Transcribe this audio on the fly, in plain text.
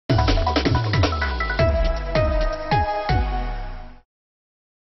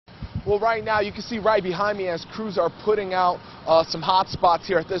Well, right now you can see right behind me as crews are putting out some hot spots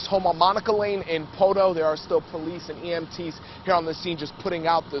here at this home on Monica Lane in Poteau. There are still police and EMTs here on the scene just putting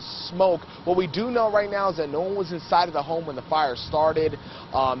out the smoke. What we do know right now is that no one was inside of the home when the fire started.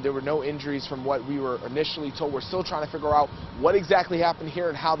 There were no injuries from what we were initially told. We're still trying to figure out what exactly happened here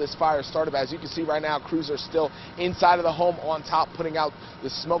and how this fire started. But as you can see right now, crews are still inside of the home on top putting out the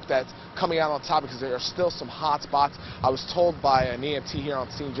smoke that's coming out on top because there are still some hot spots. I was told by an EMT here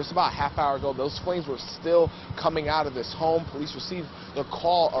on scene just about a half hour ago those flames were still coming out of this home. Police received the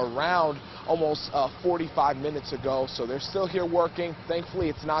call around almost 45 minutes ago, so they're still here working. Thankfully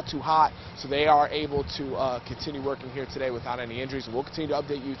it's not too hot, so they are able to continue working here today without any injuries. We'll continue to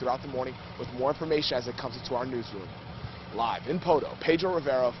update you throughout the morning with more information as it comes into our newsroom. Live in Poteau, Pedro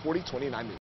Rivera, 4029 News.